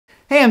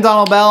Hey, I'm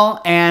Donald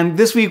Bell, and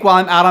this week while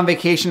I'm out on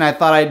vacation, I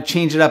thought I'd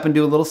change it up and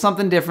do a little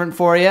something different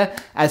for you.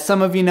 As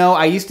some of you know,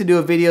 I used to do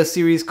a video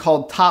series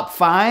called Top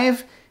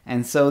 5,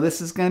 and so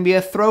this is going to be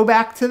a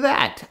throwback to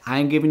that.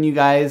 I'm giving you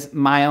guys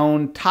my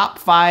own top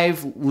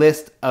 5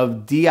 list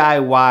of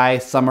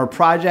DIY summer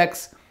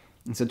projects.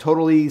 It's a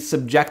totally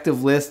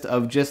subjective list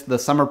of just the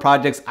summer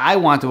projects I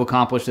want to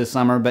accomplish this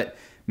summer, but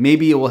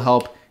maybe it will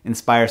help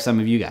inspire some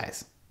of you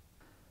guys.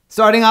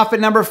 Starting off at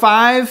number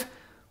 5,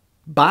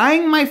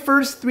 buying my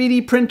first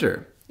 3D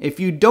printer. If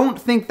you don't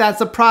think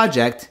that's a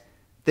project,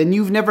 then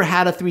you've never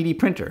had a 3D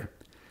printer.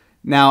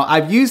 Now,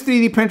 I've used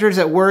 3D printers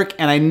at work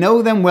and I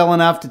know them well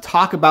enough to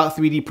talk about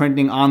 3D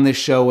printing on this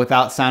show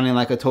without sounding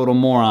like a total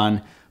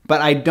moron, but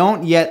I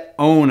don't yet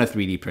own a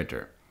 3D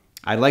printer.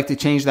 I'd like to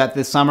change that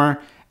this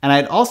summer, and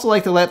I'd also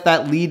like to let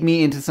that lead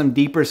me into some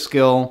deeper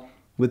skill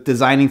with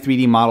designing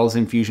 3D models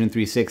in Fusion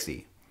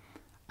 360.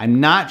 I'm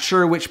not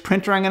sure which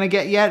printer I'm going to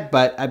get yet,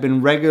 but I've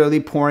been regularly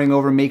poring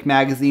over Make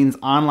Magazine's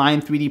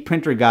online 3D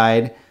printer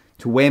guide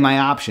to weigh my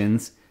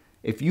options.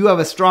 If you have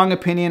a strong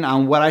opinion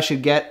on what I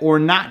should get or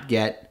not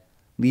get,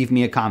 leave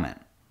me a comment.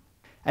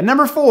 At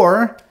number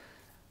 4,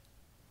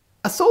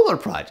 a solar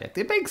project.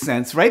 It makes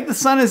sense, right? The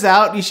sun is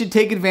out, you should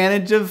take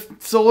advantage of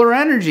solar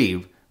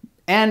energy.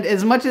 And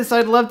as much as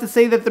I'd love to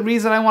say that the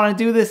reason I want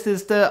to do this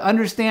is to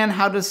understand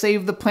how to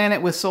save the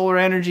planet with solar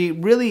energy,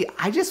 really,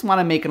 I just want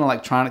to make an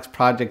electronics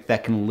project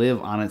that can live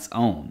on its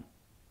own.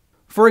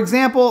 For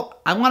example,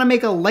 I want to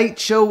make a light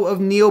show of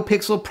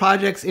NeoPixel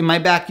projects in my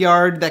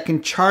backyard that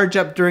can charge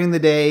up during the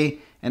day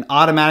and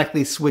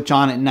automatically switch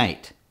on at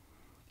night.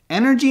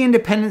 Energy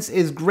independence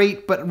is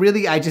great, but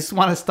really I just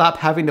want to stop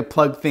having to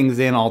plug things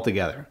in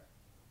altogether.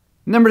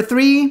 Number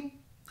 3,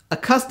 a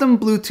custom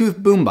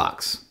Bluetooth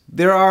boombox.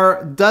 There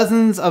are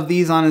dozens of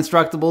these on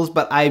Instructables,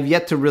 but I've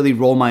yet to really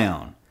roll my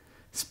own.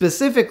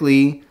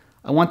 Specifically,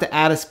 I want to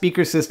add a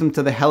speaker system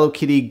to the Hello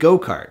Kitty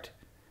go-kart.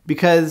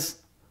 Because,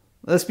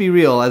 let's be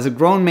real, as a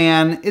grown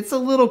man, it's a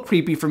little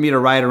creepy for me to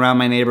ride around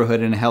my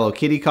neighborhood in a Hello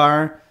Kitty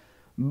car.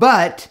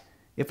 But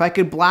if I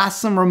could blast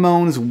some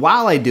Ramones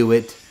while I do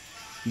it,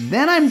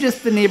 then I'm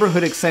just the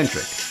neighborhood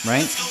eccentric,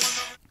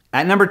 right?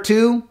 At number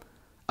 2,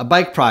 a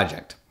bike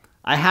project.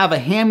 I have a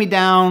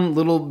hand-me-down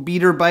little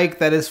beater bike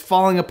that is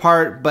falling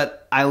apart,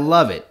 but I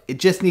love it. It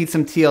just needs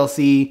some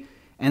TLC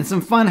and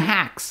some fun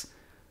hacks.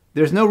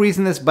 There's no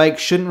reason this bike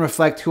shouldn't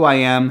reflect who I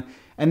am,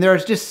 and there are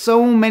just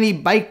so many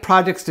bike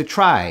projects to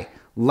try.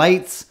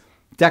 Lights,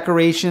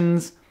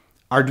 decorations,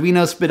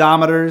 Arduino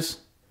speedometers,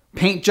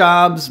 paint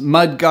jobs,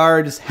 mud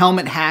guards,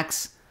 helmet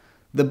hacks.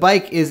 The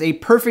bike is a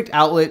perfect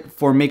outlet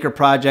for maker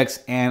projects,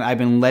 and I've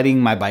been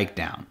letting my bike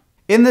down.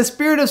 In the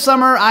spirit of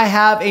summer, I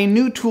have a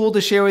new tool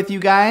to share with you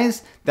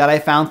guys that I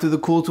found through the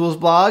Cool Tools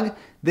blog.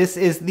 This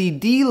is the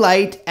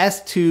d.light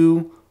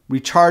S2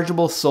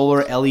 rechargeable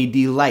solar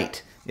LED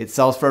light. It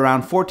sells for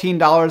around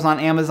 $14 on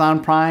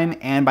Amazon Prime,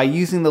 and by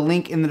using the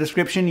link in the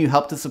description, you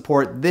help to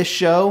support this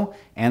show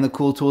and the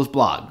Cool Tools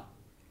blog.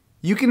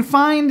 You can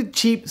find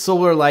cheap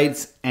solar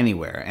lights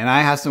anywhere, and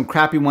I have some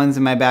crappy ones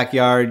in my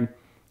backyard.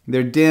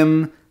 They're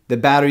dim, the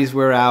batteries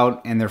wear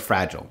out, and they're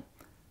fragile.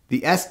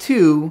 The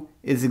S2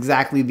 is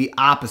exactly the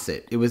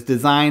opposite. It was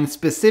designed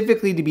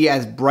specifically to be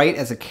as bright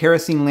as a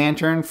kerosene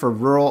lantern for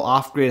rural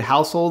off-grid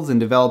households in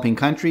developing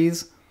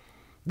countries.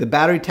 The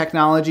battery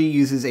technology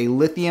uses a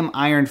lithium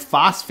iron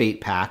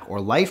phosphate pack, or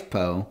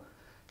LiFePO,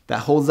 that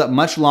holds up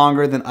much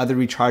longer than other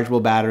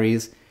rechargeable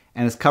batteries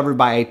and is covered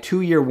by a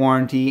 2-year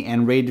warranty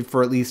and rated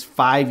for at least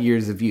 5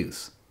 years of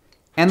use.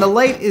 And the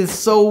light is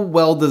so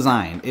well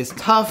designed. It's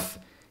tough,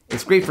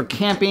 it's great for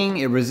camping,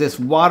 it resists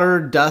water,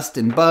 dust,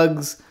 and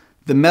bugs.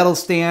 The metal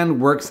stand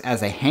works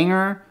as a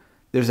hanger.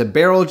 There's a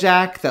barrel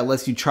jack that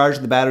lets you charge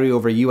the battery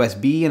over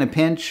USB in a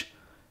pinch.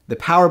 The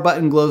power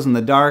button glows in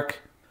the dark.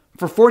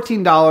 For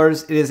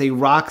 $14, it is a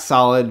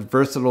rock-solid,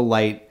 versatile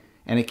light,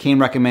 and it came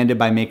recommended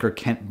by maker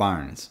Kent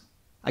Barnes.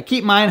 I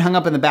keep mine hung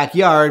up in the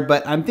backyard,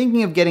 but I'm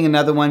thinking of getting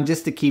another one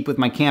just to keep with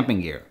my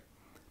camping gear.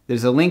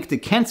 There's a link to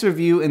Kent's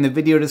review in the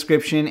video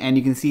description, and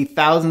you can see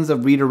thousands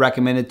of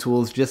reader-recommended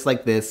tools just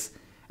like this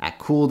at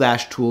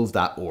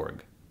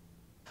cool-tools.org.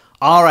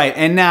 All right,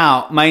 and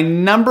now my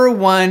number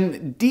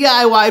 1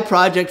 DIY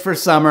project for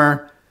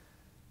summer,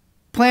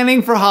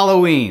 planning for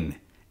Halloween.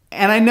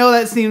 And I know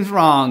that seems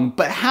wrong,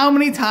 but how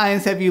many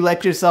times have you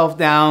let yourself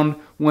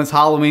down once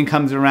Halloween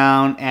comes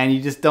around and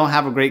you just don't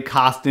have a great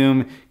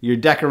costume, your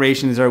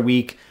decorations are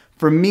weak?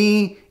 For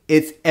me,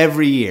 it's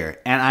every year,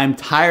 and I'm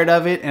tired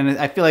of it, and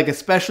I feel like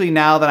especially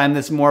now that I'm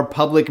this more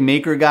public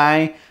maker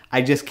guy,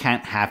 I just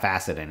can't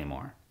half-ass it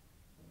anymore.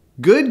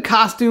 Good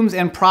costumes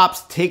and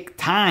props take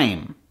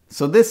time.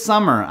 So this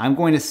summer, I'm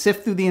going to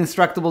sift through the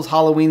Instructables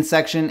Halloween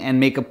section and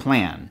make a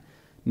plan.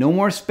 No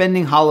more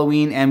spending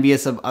Halloween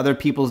envious of other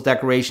people's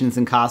decorations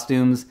and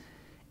costumes.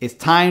 It's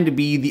time to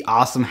be the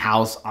awesome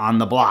house on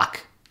the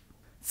block.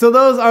 So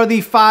those are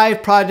the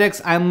 5 projects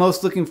I'm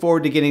most looking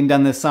forward to getting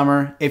done this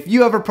summer. If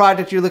you have a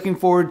project you're looking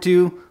forward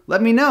to,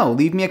 let me know.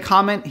 Leave me a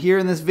comment here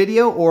in this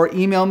video or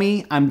email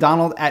me. I'm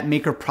Donald at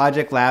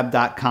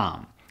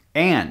makerprojectlab.com.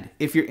 And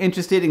if you're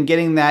interested in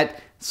getting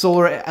that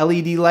solar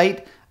LED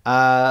light,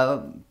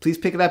 please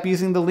pick it up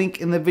using the link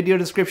in the video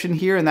description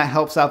here, and that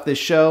helps out this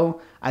show.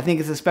 I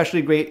think it's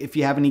especially great if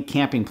you have any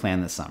camping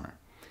plan this summer.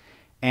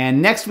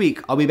 And next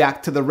week, I'll be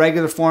back to the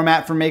regular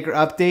format for Maker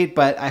Update,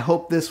 but I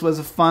hope this was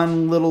a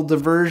fun little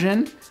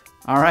diversion.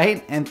 All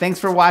right, and thanks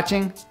for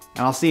watching,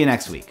 and I'll see you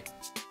next week.